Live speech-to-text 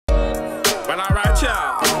Well, all right,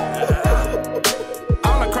 y'all.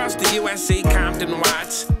 All across the USC, Compton,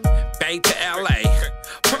 Watts, Bay to LA,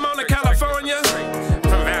 Pomona, California,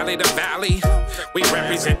 from valley to valley, we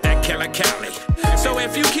represent that killer Cali. So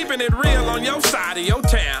if you keeping it real on your side of your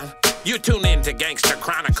town, you tune in to Gangsta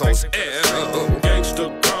Chronicles.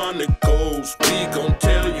 Gangsta Chronicles, we gon'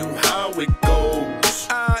 tell you how it goes.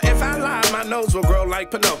 If I lie, my nose will grow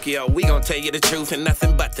like Pinocchio. We gon' tell you the truth and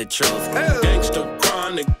nothing but the truth. Gangsta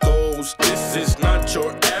Chronicles, this is not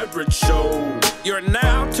your average show. You're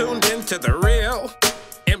now tuned into the real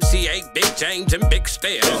MC8, Big James, and Big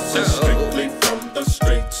Steel. This is strictly from the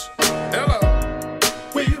streets. Hello.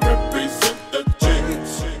 We represent the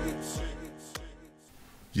James.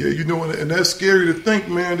 Yeah, you know, and that's scary to think,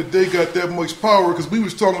 man, that they got that much power. Because we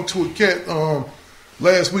was talking to a cat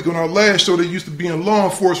last week on our last show. They used to be in law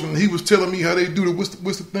enforcement. And he was telling me how they do what's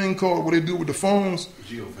the thing called? What they do with the phones?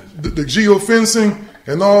 Geofencing. The geofencing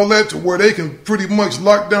and all that, to where they can pretty much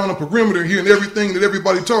lock down a perimeter here and everything that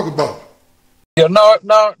everybody talk about. Yeah, no,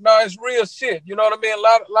 it's real shit. You know what I mean?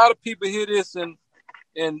 A lot of people hear this and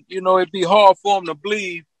you know, it'd be hard for them to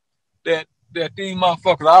believe that these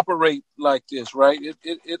motherfuckers operate like this, right?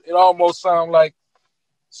 It almost sounds like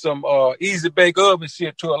some easy bake oven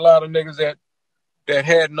shit to a lot of niggas that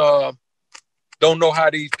hadn't don't know how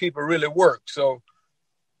these people really work. So,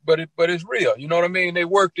 but it's real. You know what I mean? They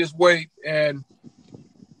work this way, and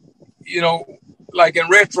you know, like in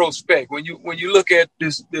retrospect, when you look at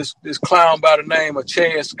this clown by the name of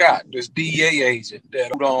Chad Scott, this DEA agent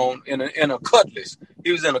that was on in a cutlass.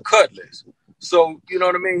 He was in a cutlass. So, you know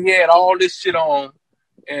what I mean? He had all this shit on,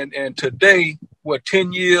 and today,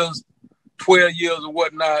 10 years, 12 years or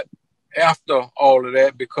whatnot after all of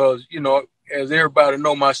that, because, you know, as everybody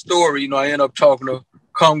know my story, you know, I end up talking to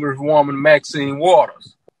Congresswoman Maxine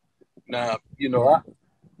Waters. Now, you know,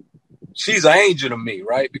 she's an angel to me,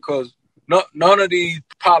 right? Because none of these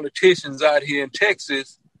politicians out here in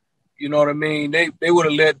Texas, you know what I mean? They would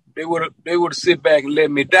have sit back and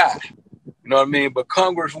let me die. You know what I mean? But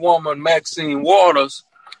Congresswoman Maxine Waters,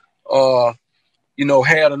 you know,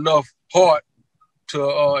 had enough heart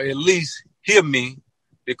to at least hear me,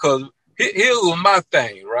 because here was my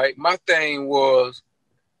thing, right? My thing was,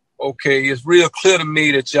 okay, it's real clear to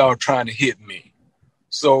me that y'all trying to hit me.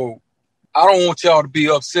 So I don't want y'all to be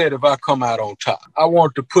upset if I come out on top. I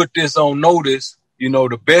want to put this on notice, you know,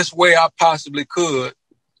 the best way I possibly could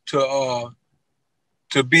to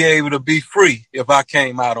be able to be free if I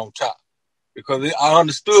came out on top. Because I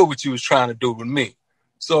understood what you was trying to do with me.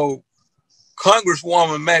 So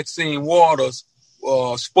Congresswoman Maxine Waters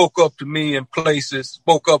spoke up for me in places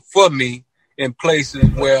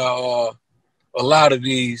where a lot of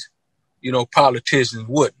these, you know, politicians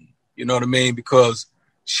wouldn't. You know what I mean? Because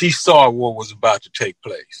she saw what was about to take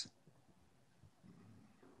place.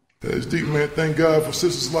 That's deep, man. Thank God for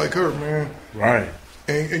sisters like her, man. Right.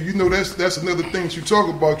 And you know, that's another thing that you talk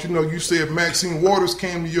about. You know, you said Maxine Waters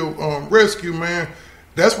came to your rescue, man.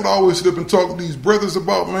 That's what I always sit up and talk to these brothers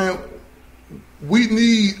about, man. We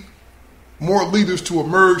need more leaders to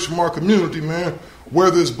emerge from our community, man,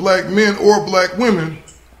 whether it's black men or black women,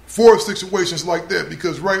 for situations like that.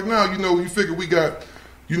 Because right now, you know, you figure we got,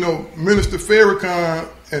 you know, Minister Farrakhan,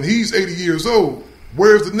 and he's 80 years old.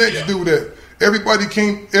 Where's the next dude at? Everybody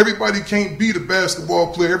can't be the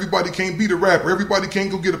basketball player. Everybody can't be the rapper. Everybody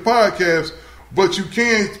can't go get a podcast. But you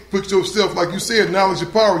can put yourself, like you said, knowledge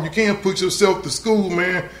and power. You can put yourself to school,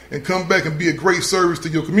 man, and come back and be a great service to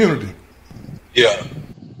your community. Yeah.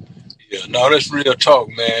 No, that's real talk,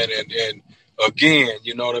 man. And again,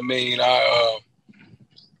 you know what I mean?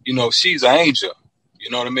 You know, she's an angel.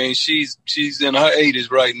 You know what I mean? She's in her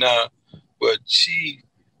 80s right now, but she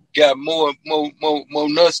got more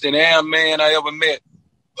nuts than any man I ever met,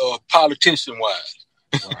 politician-wise.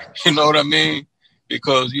 Right. You know what I mean?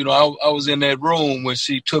 Because, you know, I was in that room when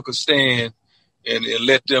she took a stand and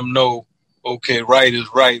let them know, okay, right is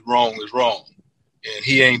right, wrong is wrong. And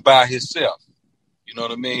he ain't by himself. You know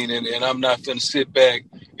what I mean? And I'm not going to sit back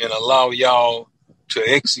and allow y'all to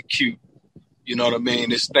execute, you know what I mean,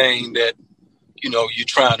 this thing that, you know, you're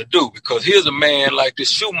trying to do. Because here's a man like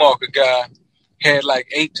this Schumaker guy had like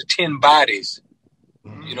 8 to 10 bodies,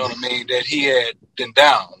 you know what I mean, that he had been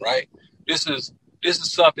down, right? This is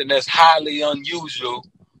something that's highly unusual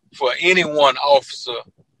for any one officer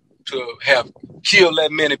to have killed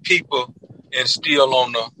that many people and still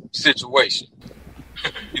on the situation.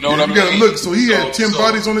 You know what I mean? You gotta look, so he had 10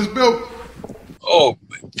 bodies on his belt? Oh,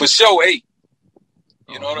 for sure 8.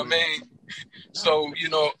 You know what I mean? So, you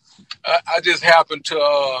know, I just happened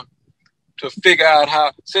to figure out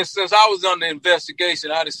how, since I was under investigation,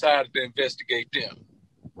 I decided to investigate them.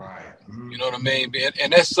 Right. You know what I mean?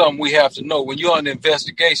 And that's something we have to know. When you're on the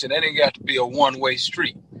investigation, that ain't got to be a one-way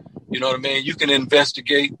street. You know what I mean? You can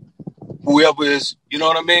investigate whoever is, you know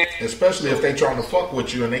what I mean? Especially if they trying to fuck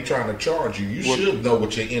with you and they trying to charge you. You should know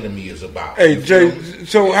what your enemy is about. Hey, Jay,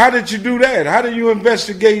 so how did you do that? How do you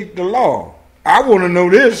investigate the law? I want to know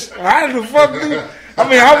this. How the fuck do you,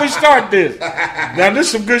 how we start this? Now, this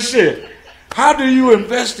is some good shit. How do you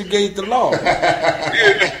investigate the law?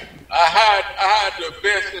 Yeah, I hired the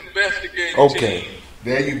best investigating team.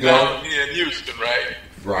 There you go. Down here in Houston, right?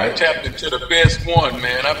 Right. I tapped into the best one,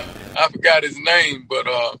 man. I forgot his name, but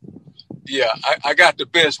I got the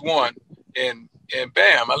best one, and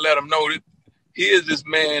bam, I let him know that here's this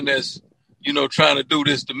man that's, you know, trying to do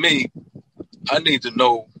this to me. I need to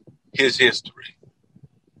know his history.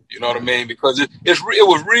 You know what I mean? Because it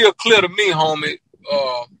was real clear to me, homie,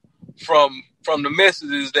 from the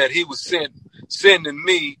messages that he was sending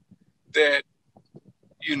me that,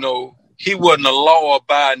 you know, he wasn't a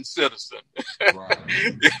law-abiding citizen. Right.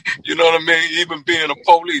 You know what I mean? Even being a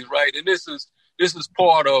police, right? And this is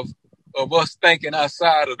part of us thinking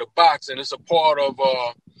outside of the box, and it's a part of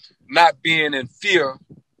not being in fear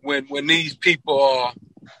when these people are,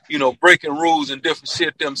 you know, breaking rules and different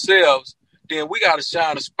shit themselves. Then we got to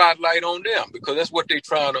shine a spotlight on them, because that's what they're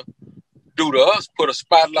trying to do to us, put a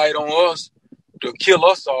spotlight on us to kill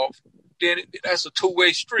us off. Then that's a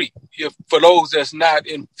two-way street for those that's not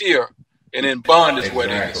in fear and in bondage where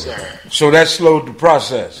they're concerned. So that slowed the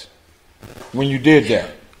process when you did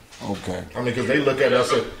that. Okay. I mean, because they look at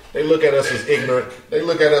us as ignorant. They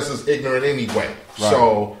look at us as ignorant anyway. Right.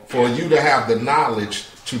 So for you to have the knowledge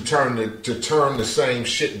to turn the same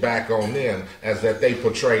shit back on them as that they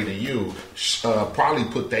portray to you, probably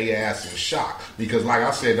put their ass in shock. Because like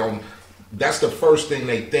I said, that's the first thing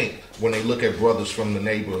they think when they look at brothers from the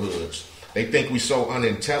neighborhoods. They think we so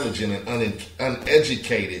unintelligent and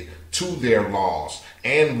uneducated to their laws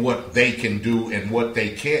and what they can do and what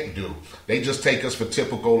they can't do. They just take us for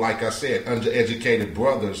typical, like I said, undereducated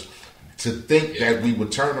brothers, to think that we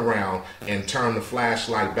would turn around and turn the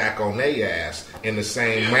flashlight back on their ass in the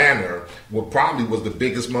same manner. What probably was the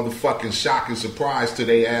biggest motherfucking shock and surprise to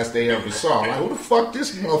their ass they ever saw. Like, who the fuck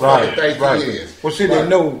this motherfucker think he is? Well, see, they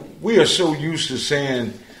know we are so used to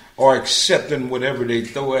saying or accepting whatever they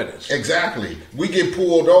throw at us. Exactly. We get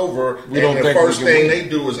pulled over, and the first thing they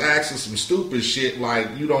do is ask us some stupid shit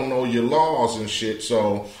like, you don't know your laws and shit,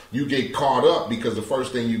 so you get caught up because the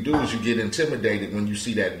first thing you do is you get intimidated when you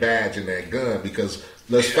see that badge and that gun, because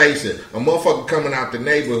let's face it, a motherfucker coming out the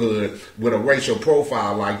neighborhood with a racial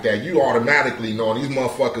profile like that, you automatically know these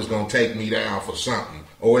motherfuckers gonna take me down for something.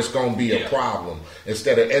 Or it's going to be a problem,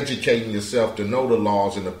 instead of educating yourself to know the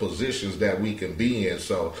laws and the positions that we can be in.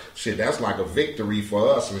 So, shit, that's like a victory for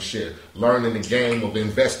us and shit. Learning the game of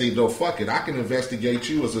investigating. No, fuck it. I can investigate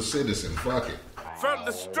you as a citizen. Fuck it. From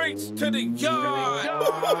the streets to the yard, to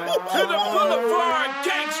the boulevard,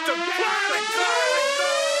 gangsta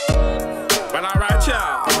chronicle. Well, all right,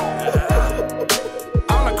 y'all.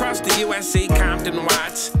 All across the USC, Compton,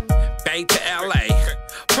 Watts, Bay to LA,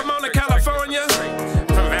 Pomona, California,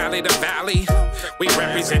 from valley to valley, we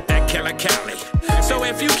represent that killer Cali. So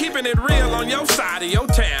if you keeping it real on your side of your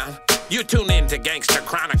town, you tune in to Gangsta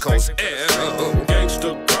Chronicles.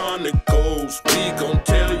 Gangsta Chronicles, we gon'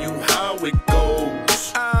 tell you how it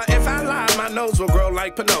goes. If I lie, my nose will grow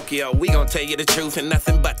like Pinocchio. We gon' tell you the truth and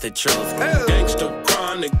nothing but the truth. Gangsta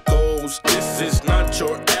Chronicles, this is not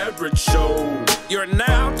your average show. You're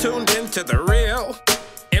now tuned into the real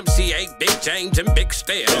MC8, Big James, and Big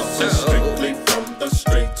Steel. This is strictly from the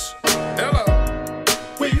streets. Hello.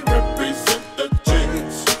 We represent the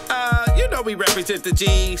G's. You know we represent the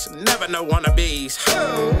G's, never no wannabes.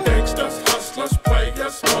 Gangsters, hustlers,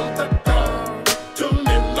 players on the dog. Tune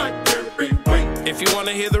in like every week. If you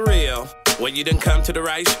wanna hear the real, well, you done come to the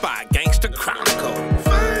right spot. Gangsta Chronicle.